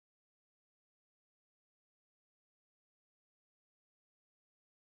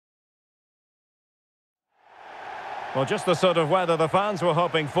Well, just the sort of weather the fans were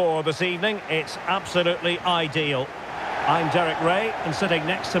hoping for this evening. It's absolutely ideal. I'm Derek Ray, and sitting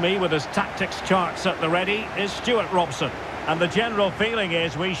next to me with his tactics charts at the ready is Stuart Robson. And the general feeling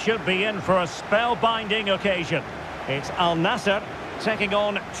is we should be in for a spellbinding occasion. It's Al Nassr taking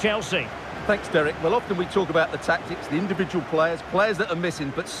on Chelsea. Thanks, Derek. Well, often we talk about the tactics, the individual players that are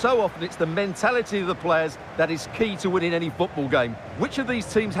missing, but so often it's the mentality of the players that is key to winning any football game. Which of these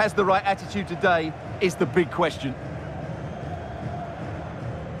teams has the right attitude today is the big question.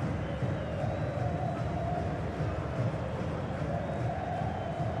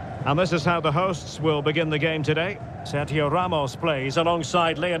 And this is how the hosts will begin the game today. Sergio Ramos plays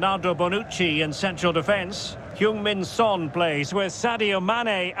alongside Leonardo Bonucci in central defence. Heung-min Son plays with Sadio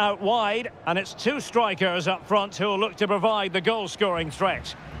Mane out wide. And it's two strikers up front who'll look to provide the goal-scoring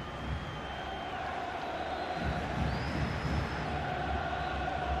threat.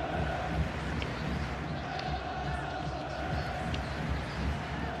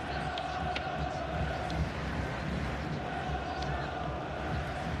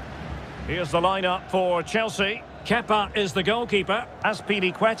 Here's the lineup for Chelsea. Kepa is the goalkeeper.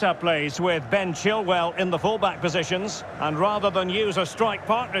 Azpilicueta plays with Ben Chilwell in the fullback positions. And rather than use a strike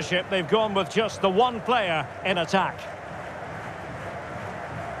partnership, they've gone with just the one player in attack.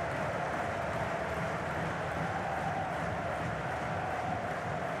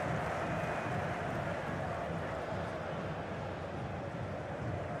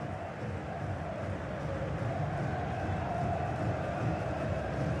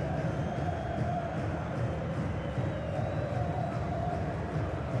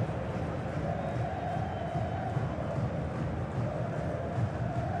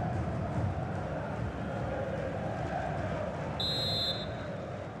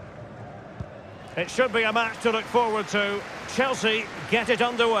 It should be a match to look forward to. Chelsea get it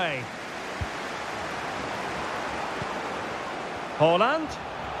underway. Haaland.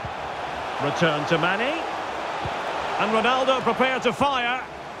 Return to Mane. And Ronaldo prepared to fire.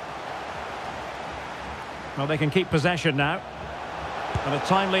 Well, they can keep possession now. And a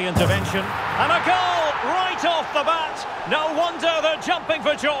timely intervention. And a goal right off the bat. No wonder they're jumping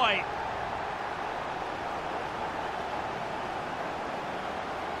for joy.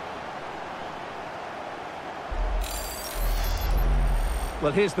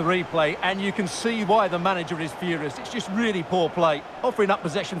 Well, here's the replay, and you can see why the manager is furious. It's just really poor play, offering up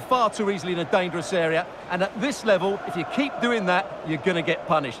possession far too easily in a dangerous area. And at this level, if you keep doing that, you're going to get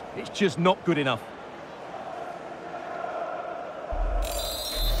punished. It's just not good enough.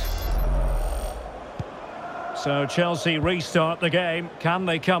 So Chelsea restart the game. Can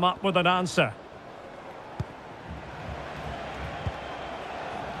they come up with an answer?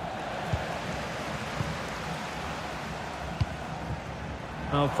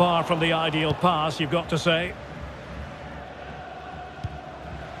 Well, far from the ideal pass, you've got to say.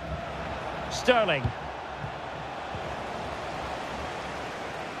 Sterling.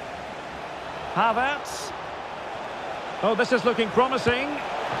 Havertz. Oh, this is looking promising.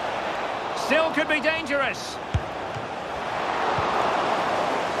 Still could be dangerous.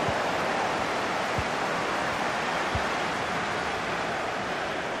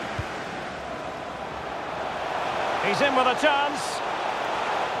 He's in with a chance.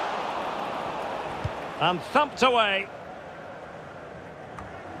 And thumped away.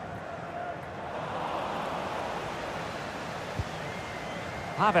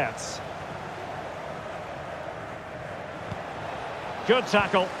 Havertz. Good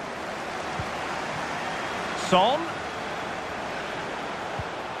tackle. Son.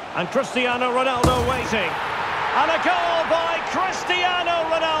 And Cristiano Ronaldo waiting. And a goal by Cristiano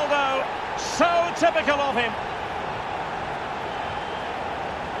Ronaldo. So typical of him.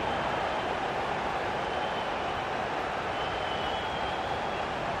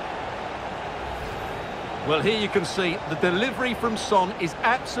 Well, here you can see the delivery from Son is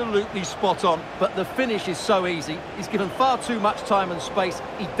absolutely spot on, but the finish is so easy. He's given far too much time and space.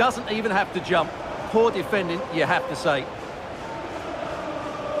 He doesn't even have to jump. Poor defending, you have to say.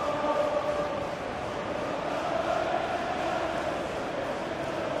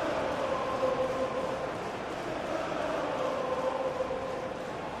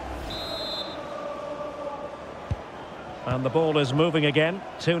 And the ball is moving again.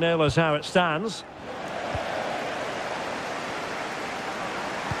 2-0 is how it stands.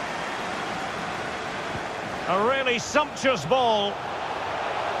 A really sumptuous ball.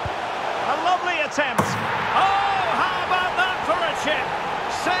 A lovely attempt. Oh, how about that for a chip?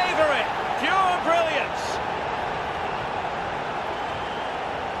 Savour it. Pure brilliance.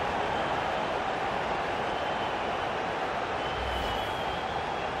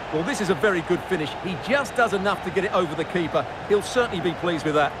 Well, this is a very good finish. He just does enough to get it over the keeper. He'll certainly be pleased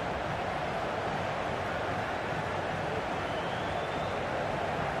with that.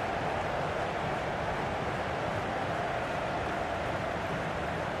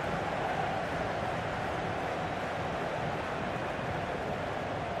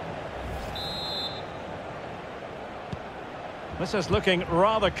 This is looking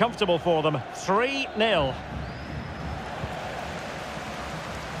rather comfortable for them. 3-0.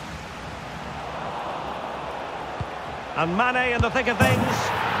 And Mane in the thick of things.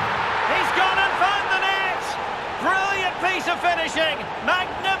 He's gone and found the net! Brilliant piece of finishing!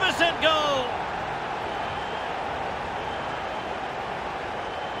 Magnificent goal!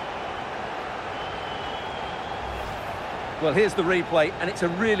 Well, here's the replay, and it's a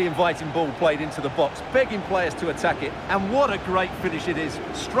really inviting ball played into the box, begging players to attack it. And what a great finish it is.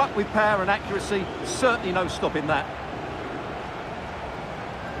 Struck with power and accuracy, certainly no stopping that.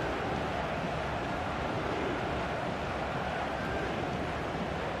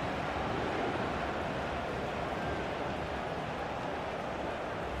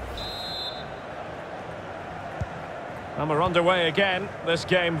 And we're underway again. This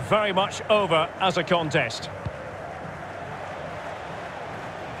game very much over as a contest.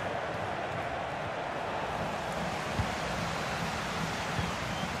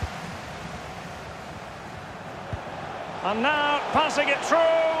 And now passing it through.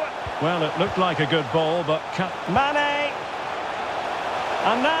 Well, it looked like a good ball, but Mane.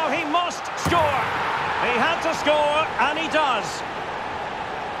 And now he must score. He had to score, and he does.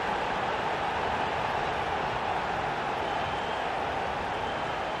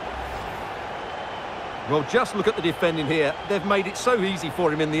 Well, just look at the defending here. They've made it so easy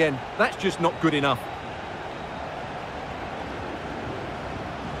for him in the end. That's just not good enough.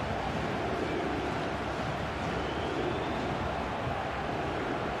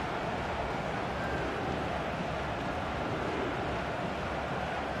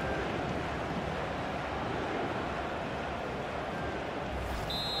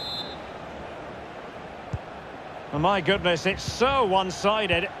 Oh, my goodness, it's so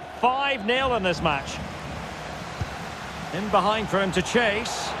one-sided. 5-0 in this match. In behind for him to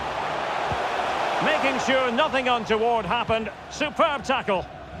chase. Making sure nothing untoward happened. Superb tackle.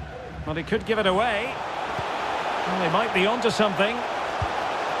 Well, he could give it away. Well, they might be onto something.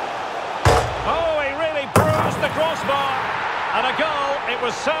 Oh, he really bruised the crossbar. And a goal. It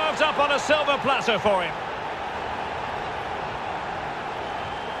was served up on a silver platter for him.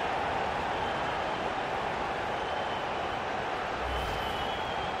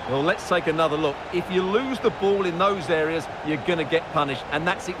 Well, let's take another look. If you lose the ball in those areas, you're going to get punished. And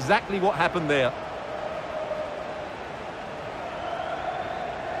that's exactly what happened there.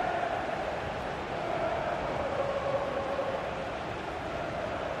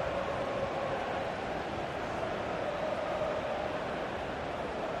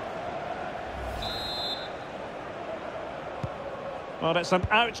 Well, it's an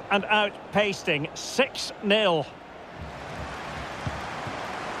out-and-out pasting. 6-0.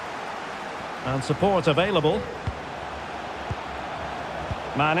 And support available.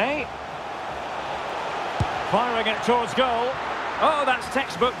 Mane. Firing it towards goal. Oh, that's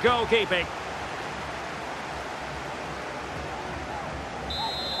textbook goalkeeping.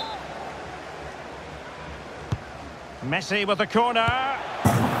 Messi with the corner.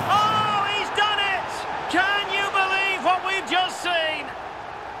 Oh, he's done it! Can you believe what we've just seen?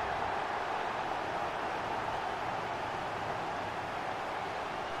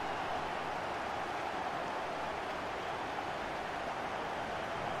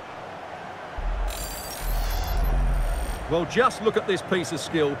 Well, just look at this piece of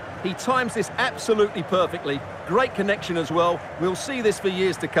skill. He times this absolutely perfectly. Great connection as well. We'll see this for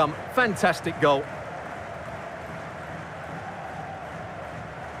years to come. Fantastic goal.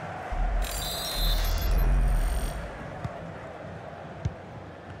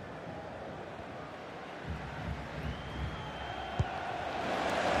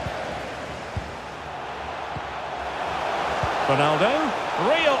 Ronaldo,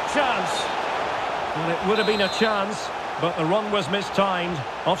 real chance. Well, it would have been a chance, but the run was mistimed.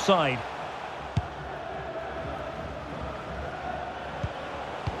 Offside.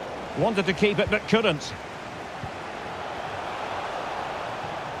 Wanted to keep it, but couldn't.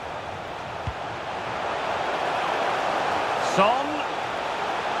 Son.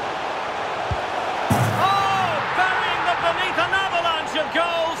 Oh, burying them beneath an avalanche of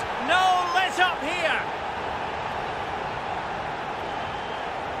goals. No let up here.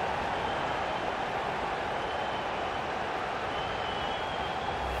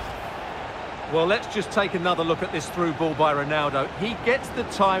 Well, let's just take another look at this through ball by Ronaldo. He gets the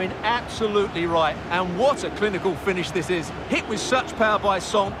timing absolutely right. And what a clinical finish this is. Hit with such power by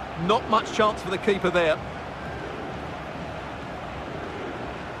Son. Not much chance for the keeper there.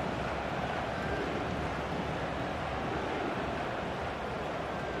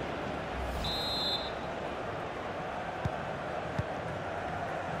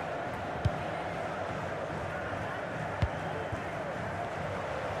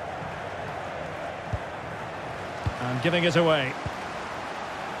 And giving it away.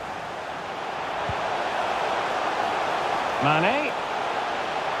 Mane.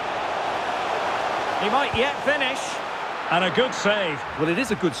 He might yet finish. And a good save. Well, it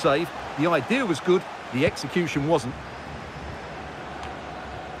is a good save. The idea was good, the execution wasn't.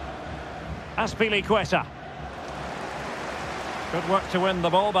 Azpilicueta. Good work to win the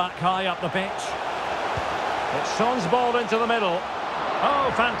ball back high up the pitch. It's Son's ball into the middle.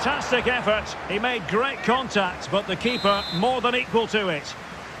 Oh, fantastic effort. He made great contact, but the keeper more than equal to it.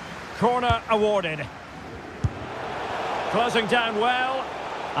 Corner awarded. Closing down well,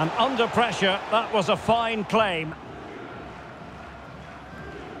 and under pressure, that was a fine claim.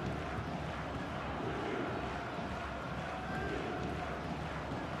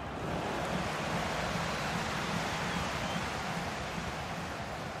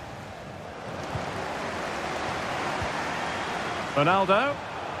 Ronaldo.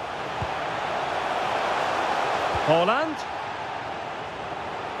 Haaland.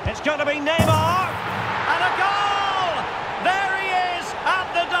 It's got to be Neymar. And a goal! There he is at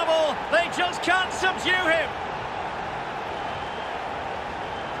the double. They just can't subdue him.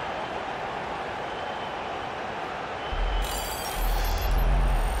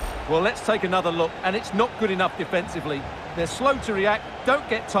 Well, let's take another look, and it's not good enough defensively. They're slow to react, don't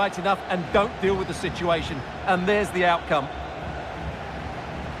get tight enough, and don't deal with the situation. And there's the outcome.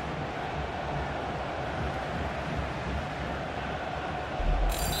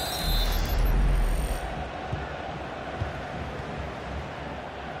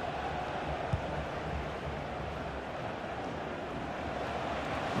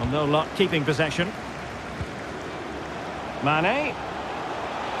 Well, no luck keeping possession. Mane.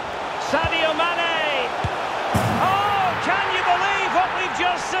 Sadio Mane! Oh, can you believe what we've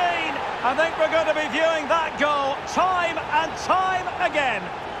just seen? I think we're going to be viewing that goal time and time again.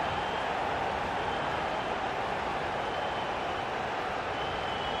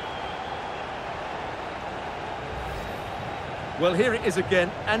 Well, here it is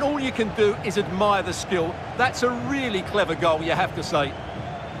again, and all you can do is admire the skill. That's a really clever goal, you have to say.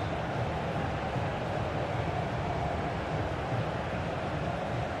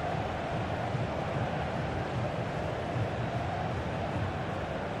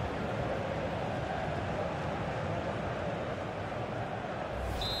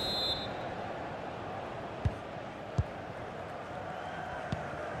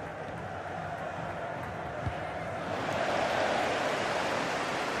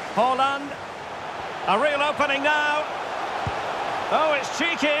 Haaland, a real opening now. Oh, it's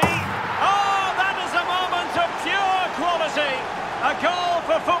cheeky. Oh, that is a moment of pure quality. A goal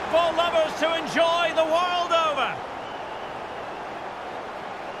for football lovers to enjoy the world over.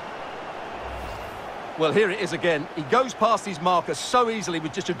 Well, here it is again. He goes past his marker so easily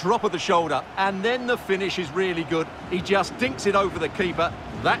with just a drop of the shoulder, and then the finish is really good. He just dinks it over the keeper.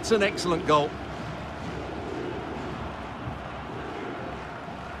 That's an excellent goal.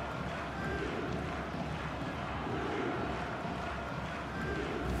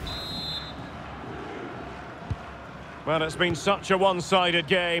 Well, it's been such a one-sided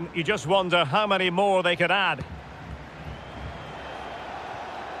game. You just wonder how many more they could add.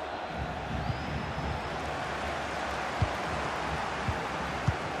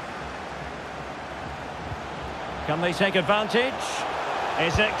 Can they take advantage?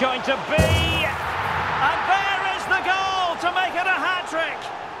 Is it going to be? And there is the goal to make it a hat-trick.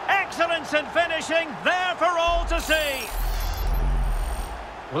 Excellence in finishing, there for all to see.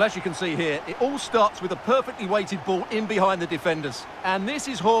 Well, as you can see here, it all starts with a perfectly weighted ball in behind the defenders. And this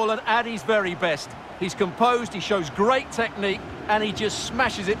is Haaland at his very best. He's composed, he shows great technique, and he just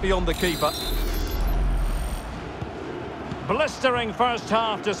smashes it beyond the keeper. Blistering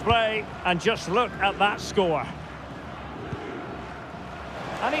first-half display, and just look at that score.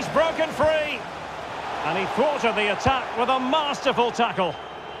 And he's broken free. And he thwarted the attack with a masterful tackle.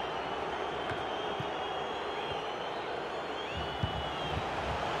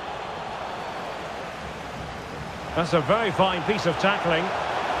 That's a very fine piece of tackling.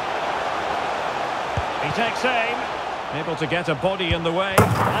 He takes aim, able to get a body in the way.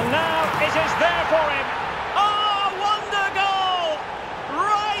 And now it is there for him. Oh, wonder goal!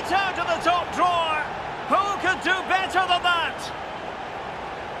 Right right out of the top drawer. Who could do better than that?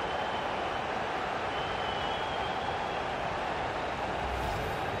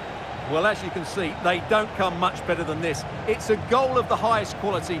 Well, as you can see, they don't come much better than this. It's a goal of the highest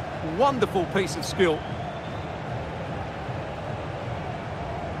quality. Wonderful piece of skill.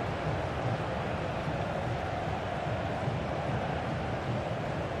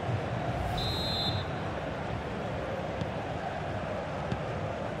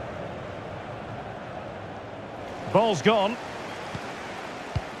 Ball's gone.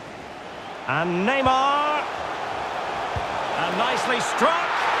 And Neymar. And nicely struck.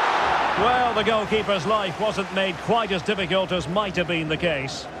 Well, the goalkeeper's life wasn't made quite as difficult as might have been the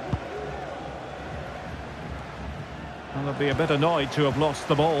case. And they'll be a bit annoyed to have lost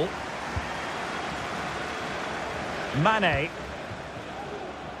the ball. Mane.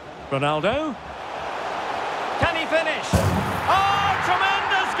 Ronaldo. Can he finish? Oh,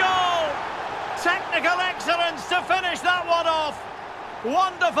 tremendous goal! Technical excellence to finish that one off.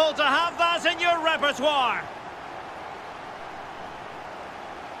 Wonderful to have that in your repertoire.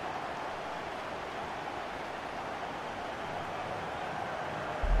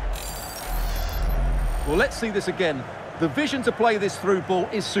 Well, let's see this again. The vision to play this through ball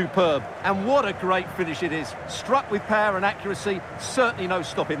is superb. And what a great finish it is. Struck with power and accuracy. Certainly no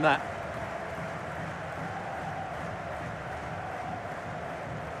stopping that.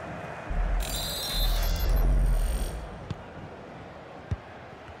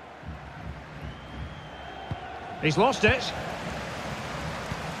 He's lost it.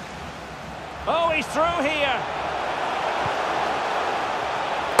 Oh, he's through here.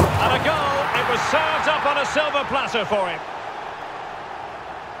 And a goal. It was served up on a silver platter for him.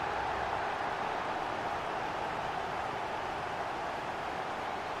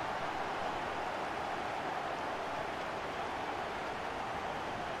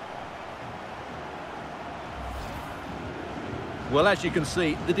 Well, as you can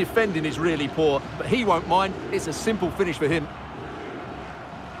see, the defending is really poor, but he won't mind. It's a simple finish for him.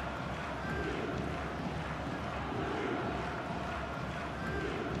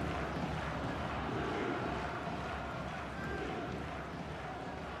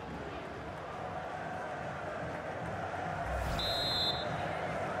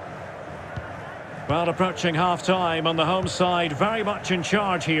 Well, approaching half-time on the home side, very much in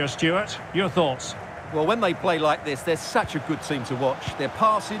charge here, Stuart. Your thoughts? Well, when they play like this, they're such a good team to watch. Their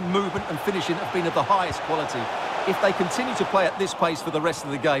passing, movement and finishing have been of the highest quality. If they continue to play at this pace for the rest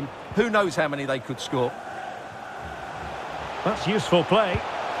of the game, who knows how many they could score. That's useful play.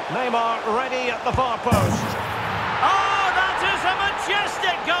 Neymar ready at the far post. Oh, that is a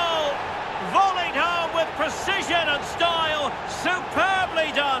majestic goal! Volleyed home with precision and style.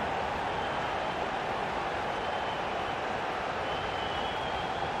 Superbly done.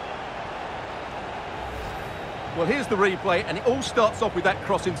 Well, here's the replay, and it all starts off with that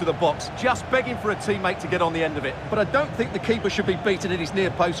cross into the box, just begging for a teammate to get on the end of it. But I don't think the keeper should be beaten at his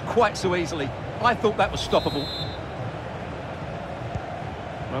near post quite so easily. I thought that was stoppable.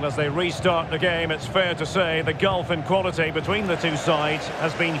 Well, as they restart the game, it's fair to say the gulf in quality between the two sides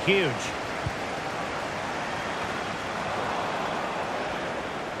has been huge.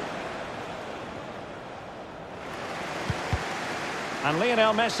 And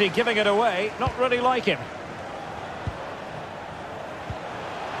Lionel Messi giving it away, not really like him.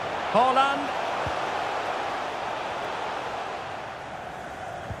 Haaland.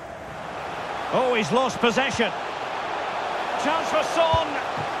 Oh, he's lost possession. Chance for Son.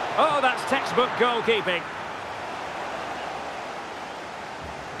 Oh, that's textbook goalkeeping.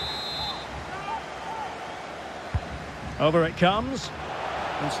 Over it comes.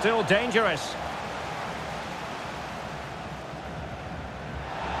 And still dangerous.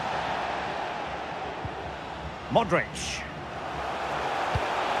 Modric.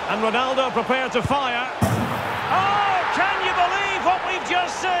 And Ronaldo prepared to fire. Oh, can you believe what we've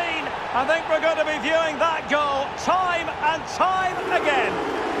just seen? I think we're going to be viewing that goal time and time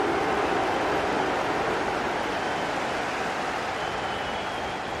again.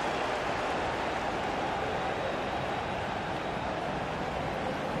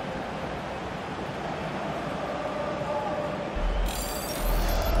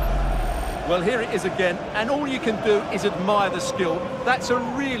 Well, here it is again, and all you can do is admire the skill. That's a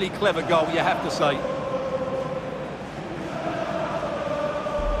really clever goal, you have to say.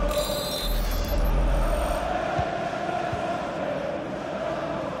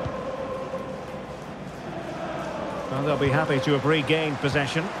 Well, they'll be happy to have regained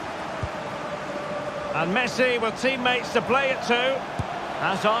possession. And Messi with teammates to play it to.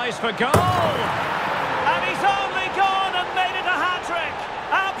 Has eyes for goal! And he's only gone and made it a hat-trick!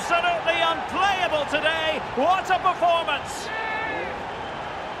 Absolutely! What a performance!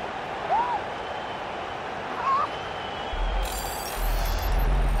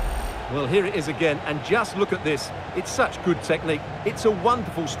 Well, here it is again, and just look at this. It's such good technique. It's a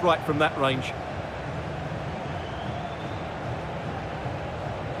wonderful strike from that range.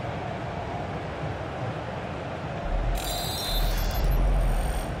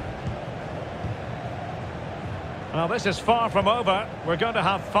 Well, this is far from over. We're going to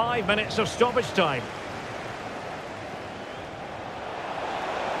have 5 minutes of stoppage time.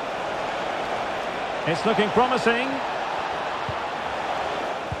 It's looking promising.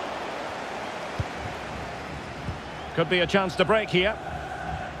 Could be a chance to break here.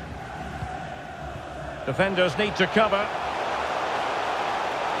 Defenders need to cover.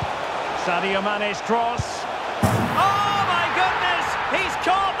 Sadio Mane's cross. Oh my goodness! He's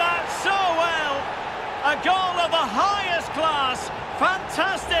caught that so well! A goal of the highest class.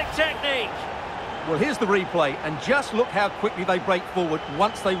 Fantastic technique. Well, here's the replay, and just look how quickly they break forward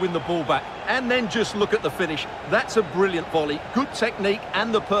once they win the ball back. And then just look at the finish. That's a brilliant volley. Good technique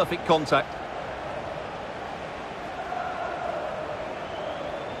and the perfect contact.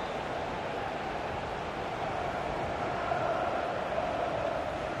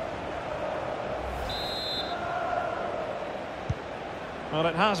 Well,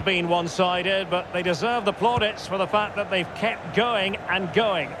 it has been one-sided, but they deserve the plaudits for the fact that they've kept going and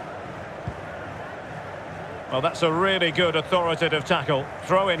going. Well, that's a really good authoritative tackle.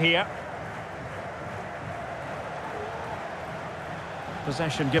 Throw in here.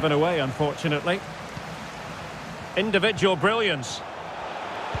 Possession given away, unfortunately. Individual brilliance.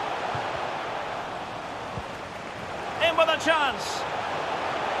 In with a chance.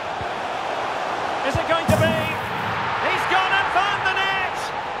 Is it going to be? He's gone and found the net!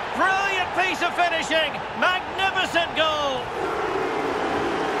 Brilliant piece of finishing. Magnificent goal.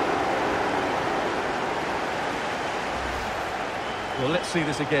 Well, let's see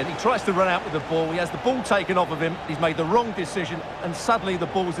this again. He tries to run out with the ball. He has the ball taken off of him. He's made the wrong decision, and suddenly the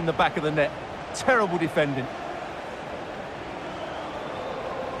ball's in the back of the net. Terrible defending.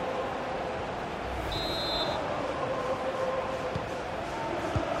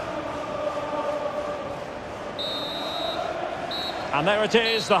 And there it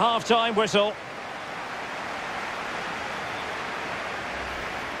is, the half-time whistle.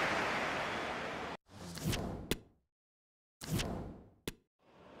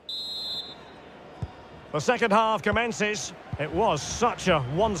 The second half commences. It was such a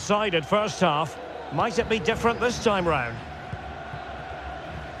one-sided first half. Might it be different this time round?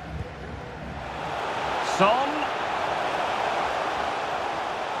 Son.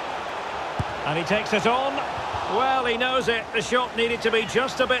 And he takes it on. Well, he knows it. The shot needed to be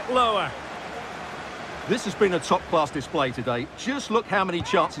just a bit lower. This has been a top-class display today. Just look how many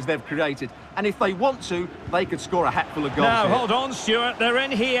chances they've created. And if they want to, they could score a hatful of goals Now, here. hold on, Stuart. They're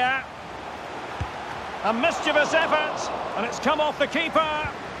in here. A mischievous effort. And it's come off the keeper.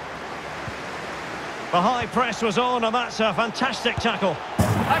 The high press was on, and that's a fantastic tackle.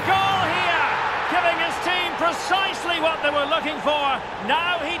 A goal here, giving his team precisely what they were looking for.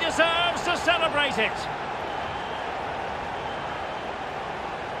 Now he deserves to celebrate it.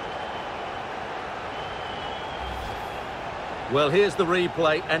 Well, here's the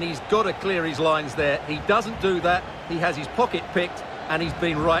replay, and he's got to clear his lines there. He doesn't do that. He has his pocket picked, and he's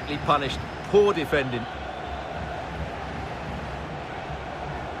been rightly punished. Poor defending.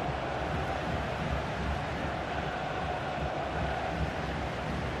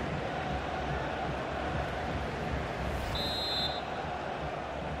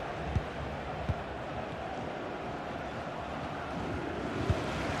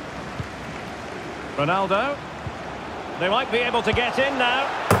 Ronaldo. They might be able to get in now.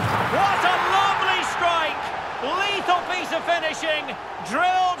 What a lovely strike! Lethal piece of finishing.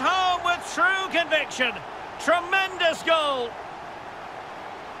 Drilled home with true conviction. Tremendous goal.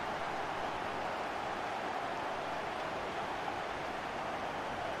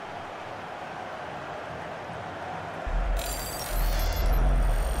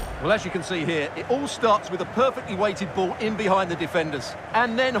 Well, as you can see here, it all starts with a perfectly weighted ball in behind the defenders.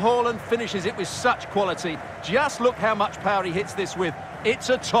 And then Haaland finishes it with such quality. Just look how much power he hits this with. It's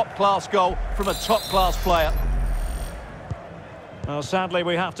a top-class goal from a top-class player. Well, sadly,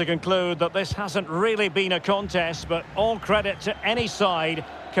 we have to conclude that this hasn't really been a contest, but all credit to any side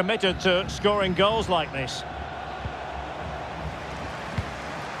committed to scoring goals like this.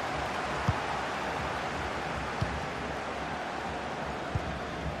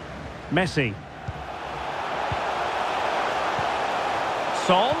 Messi.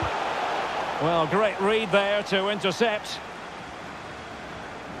 Son. Well, great read there to intercept.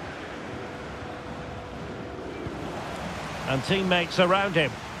 And teammates around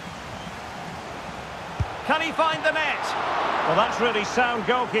him. Can he find the net? Well, that's really sound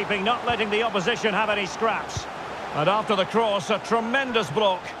goalkeeping, not letting the opposition have any scraps. And after the cross, a tremendous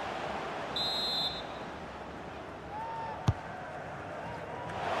block.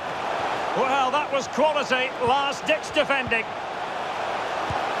 Well, that was quality, last-ditch defending.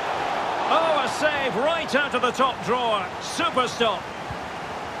 Oh, a save right out of the top drawer. Super stop.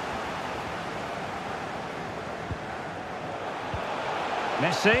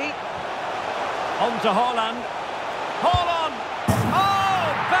 Messi. On to Haaland. Haaland! Oh,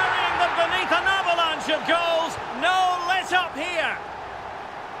 burying them beneath an avalanche of goals. No let up here.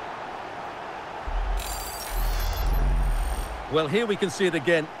 Well, here we can see it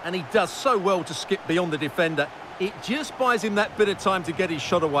again, and he does so well to skip beyond the defender. It just buys him that bit of time to get his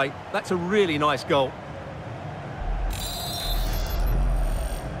shot away. That's a really nice goal.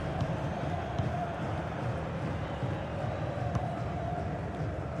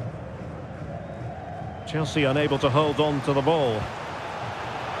 Chelsea unable to hold on to the ball.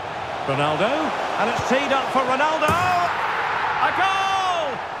 Ronaldo, and it's teed up for Ronaldo. A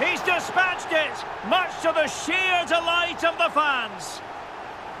goal! He's dispatched it, much to the sheer delight of the fans.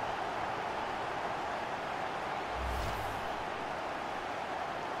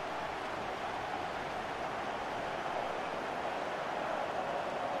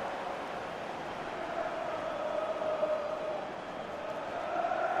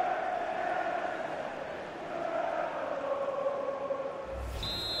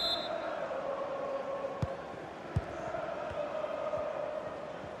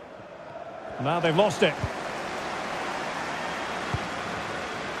 Now they've lost it.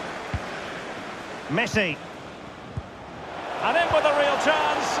 Messi. And in with a real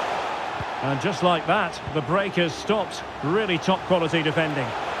chance. And just like that, the break has stopped. Really top quality defending.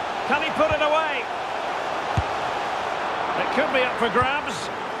 Can he put it away? It could be up for grabs.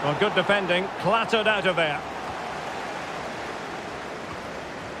 Well, good defending, clattered out of there.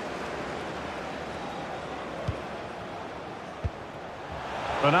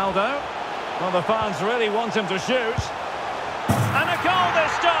 Ronaldo. Well, the fans really want him to shoot. And a goal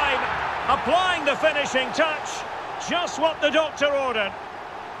this time! Applying the finishing touch. Just what the doctor ordered.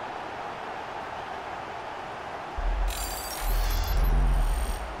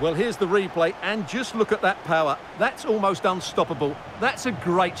 Well, here's the replay, and just look at that power. That's almost unstoppable. That's a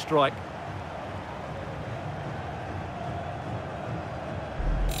great strike.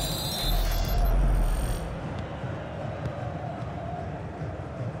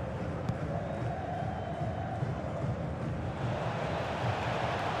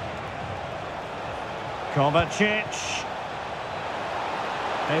 Kovacic.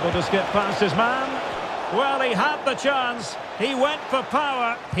 Able to skip past his man. Well, he had the chance. He went for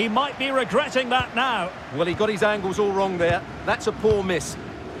power. He might be regretting that now. Well, he got his angles all wrong there. That's a poor miss.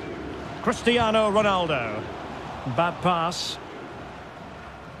 Cristiano Ronaldo. Bad pass.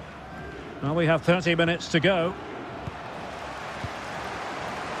 Well, we have 30 minutes to go.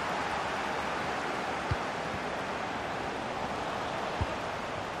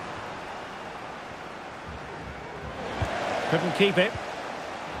 Couldn't keep it.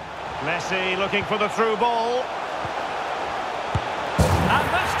 Messi looking for the through ball. And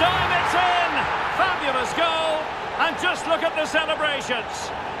this time it's in! Fabulous goal! And just look at the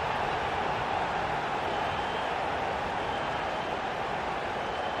celebrations.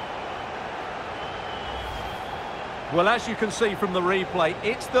 Well, as you can see from the replay,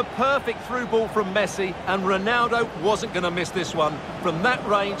 it's the perfect through ball from Messi, and Ronaldo wasn't going to miss this one. From that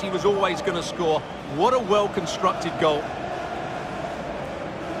range, he was always going to score. What a well-constructed goal.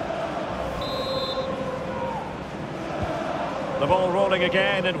 The ball rolling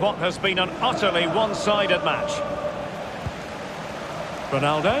again in what has been an utterly one-sided match.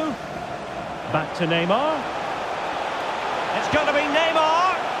 Ronaldo. Back to Neymar. It's going to be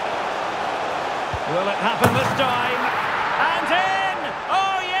Neymar. Will it happen this time? And in!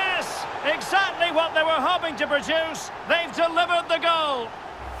 Oh, yes! Exactly what they were hoping to produce. They've delivered the goal.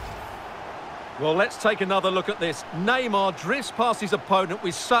 Well, let's take another look at this. Neymar drifts past his opponent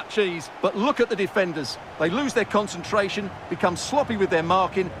with such ease, but look at the defenders. They lose their concentration, become sloppy with their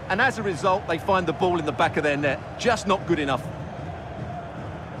marking, and as a result, they find the ball in the back of their net. Just not good enough.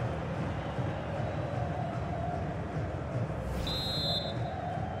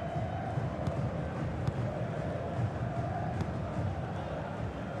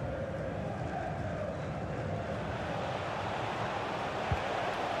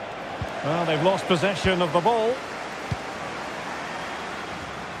 Well, they've lost possession of the ball.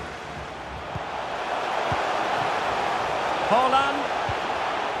 Haaland.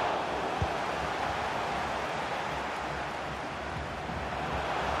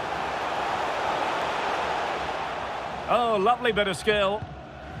 Oh, lovely bit of skill.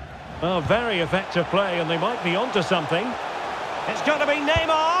 Oh, very effective play, and they might be onto something. It's going to be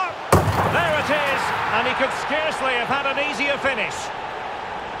Neymar. There it is, and he could scarcely have had an easier finish.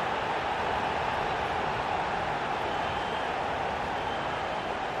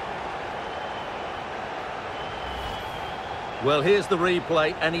 Well, here's the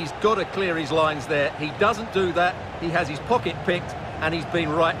replay, and he's got to clear his lines there. He doesn't do that. He has his pocket picked, and he's been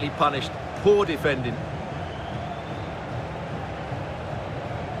rightly punished. Poor defending.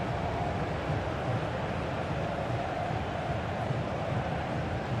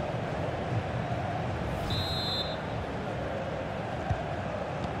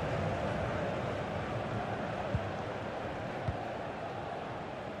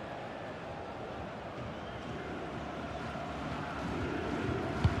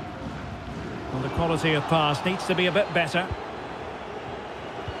 Well, the quality of pass needs to be a bit better.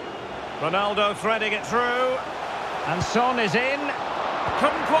 Ronaldo threading it through. And Son is in.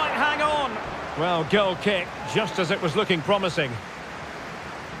 Couldn't quite hang on. Well, goal kick, just as it was looking promising.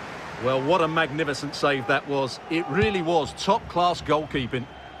 Well, what a magnificent save that was. It really was top-class goalkeeping.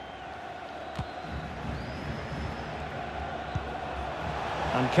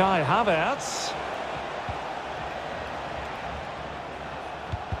 And Kai Havertz.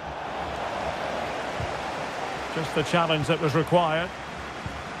 Just the challenge that was required.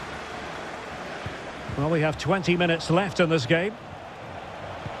 Well, we have 20 minutes left in this game.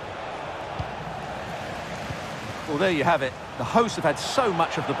 Well, there you have it. The hosts have had so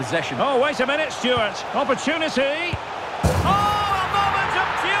much of the possession. Oh, wait a minute, Stuart. Opportunity. Oh, a moment of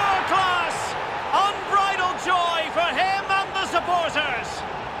pure class. Unbridled joy for him and the supporters.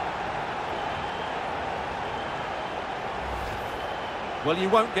 Well, you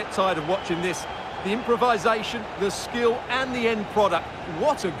won't get tired of watching this. The improvisation, the skill, and the end product.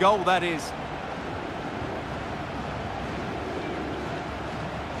 What a goal that is.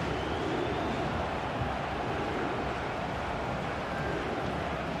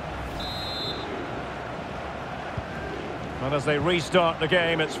 And as they restart the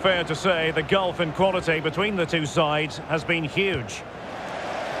game, it's fair to say the gulf in quality between the two sides has been huge.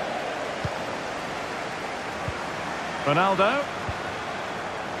 Ronaldo.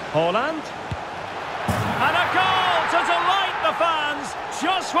 Haaland. And a goal to delight the fans.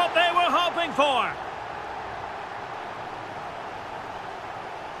 Just what they were hoping for.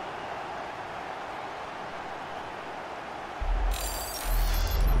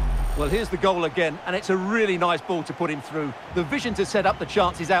 Well, here's the goal again, and it's a really nice ball to put him through. The vision to set up the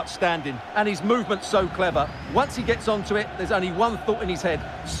chance is outstanding, and his movement's so clever. Once he gets onto it, there's only one thought in his head.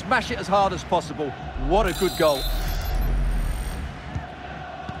 Smash it as hard as possible. What a good goal.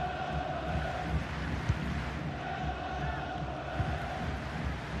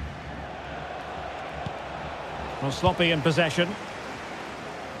 Well, sloppy in possession.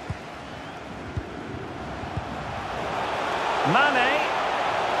 Mane.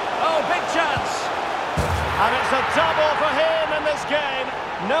 Oh, big chance. And it's a double for him in this game.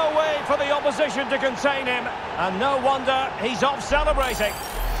 No way for the opposition to contain him. And no wonder he's off celebrating.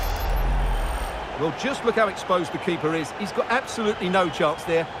 Well, just look how exposed the keeper is. He's got absolutely no chance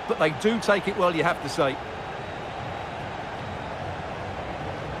there, but they do take it well, you have to say.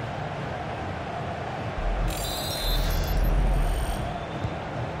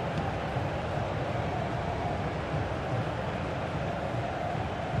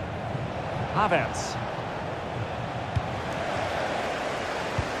 Havertz.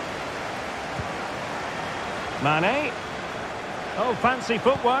 Mane. Oh, fancy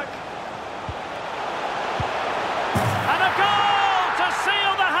footwork. And a goal to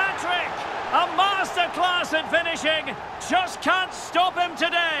seal the hat-trick. A masterclass in finishing. Just can't stop him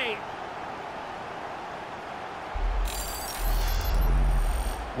today.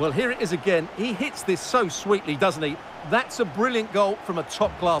 Well, here it is again. He hits this so sweetly, doesn't he? That's a brilliant goal from a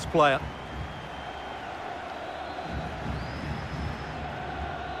top-class player.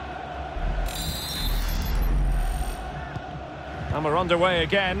 And we're underway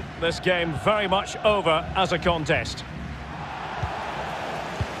again. This game very much over as a contest.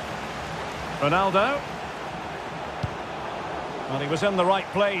 Ronaldo. Well, he was in the right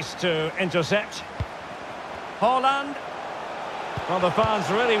place to intercept. Haaland. Well, the fans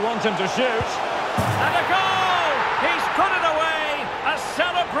really want him to shoot. And a goal! He's put it away! A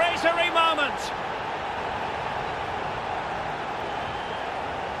celebratory moment!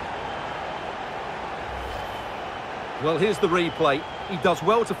 Well, here's the replay. He does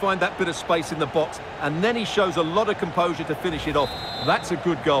well to find that bit of space in the box, and then he shows a lot of composure to finish it off. That's a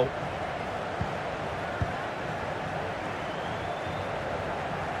good goal.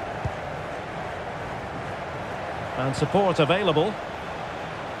 And support available.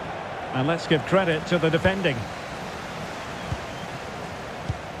 And let's give credit to the defending.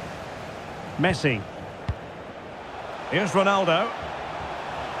 Messi. Here's Ronaldo.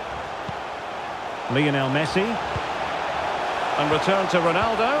 Lionel Messi. And return to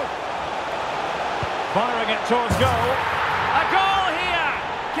Ronaldo. Firing it towards goal. A goal here!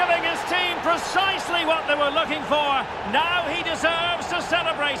 Giving his team precisely what they were looking for. Now he deserves to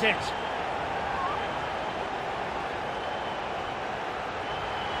celebrate it.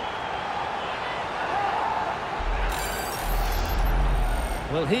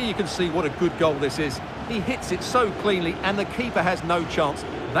 Well, here you can see what a good goal this is. He hits it so cleanly and the keeper has no chance.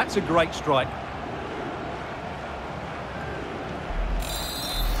 That's a great strike.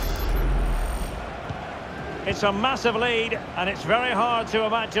 It's a massive lead, and it's very hard to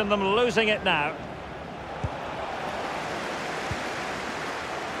imagine them losing it now.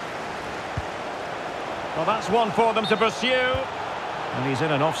 Well, that's one for them to pursue. And he's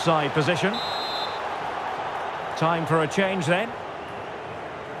in an offside position. Time for a change then.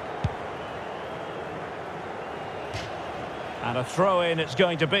 And a throw-in it's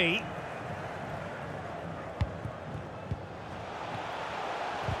going to be.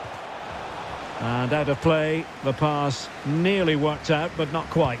 And out of play, the pass nearly worked out, but not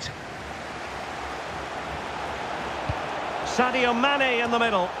quite. Sadio Mane in the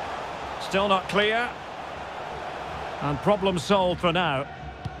middle. Still not clear. And problem solved for now.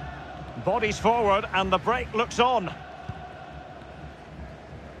 Bodies forward and the break looks on.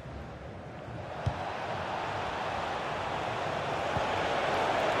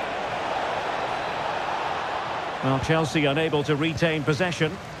 Well, Chelsea unable to retain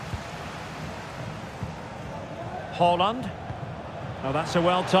possession. Haaland. Oh, that's a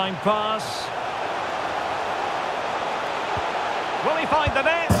well-timed pass. Will he find the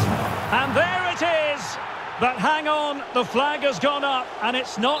net? And there it is! But hang on, the flag has gone up and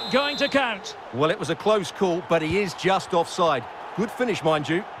it's not going to count. Well, it was a close call, but he is just offside. Good finish, mind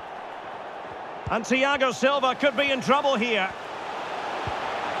you. And Thiago Silva could be in trouble here.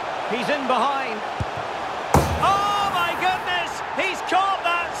 He's in behind. Oh, my goodness! He's caught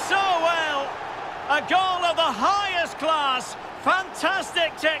that so well! A goal of the highest class.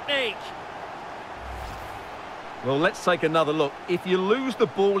 Fantastic technique. Well, let's take another look. If you lose the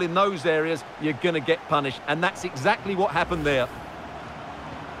ball in those areas, you're going to get punished. And that's exactly what happened there.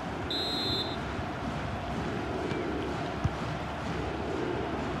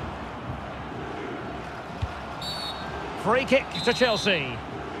 Free kick to Chelsea.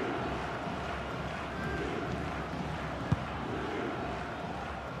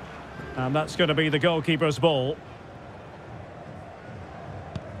 And that's going to be the goalkeeper's ball.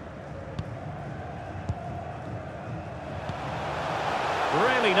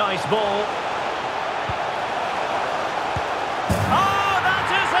 Really nice ball. Oh, that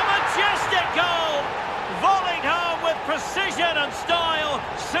is a majestic goal! Volleyed home with precision and style.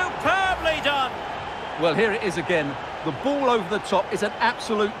 Superbly done. Well, here it is again. The ball over the top is an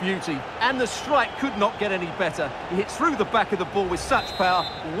absolute beauty. And the strike could not get any better. He hits through the back of the ball with such power.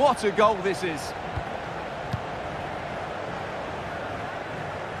 What a goal this is.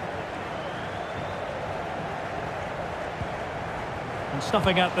 And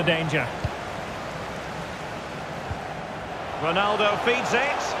snuffing out the danger. Ronaldo feeds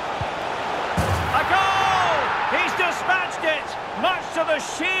it. A goal! He's dispatched it, much to the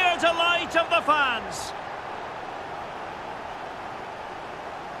sheer delight of the fans.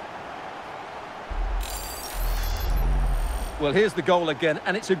 Well, here's the goal again,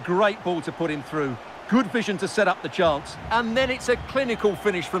 and it's a great ball to put him through. Good vision to set up the chance. And then it's a clinical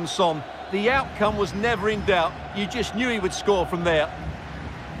finish from Son. The outcome was never in doubt. You just knew he would score from there.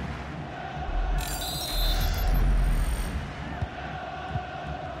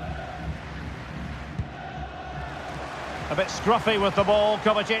 A bit scruffy with the ball,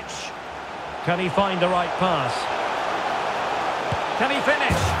 Kovacic. Can he find the right pass? Can he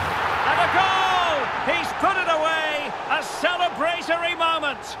finish? And a goal! He's put it away! A celebratory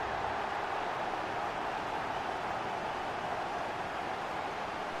moment!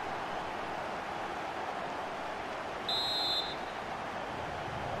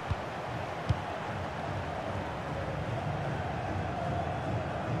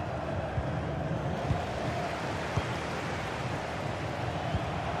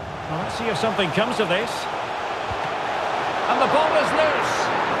 Well, let's see if something comes of this. And the ball is loose.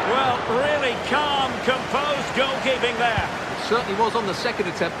 Well, really calm, composed goalkeeping there. It certainly was on the second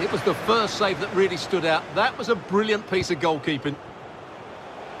attempt. It was the first save that really stood out. That was a brilliant piece of goalkeeping.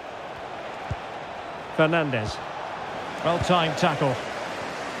 Fernandes. Well-timed tackle.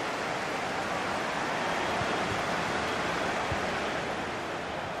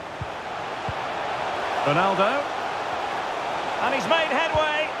 Ronaldo. And he's made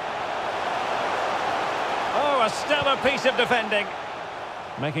headway. Oh, a stellar piece of defending.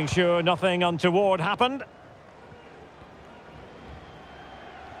 Making sure nothing untoward happened.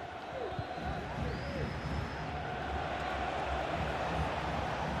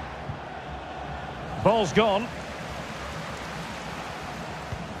 Ball's gone.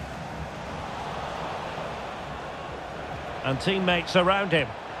 And teammates around him.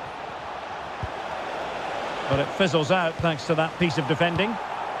 But it fizzles out thanks to that piece of defending.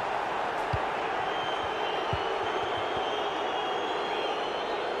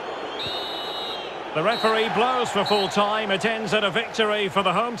 The referee blows for full time. It ends at a victory for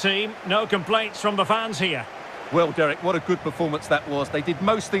the home team. No complaints from the fans here. Well, Derek, what a good performance that was. They did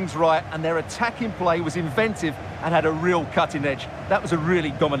most things right, and their attacking play was inventive and had a real cutting edge. That was a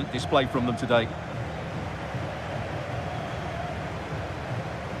really dominant display from them today.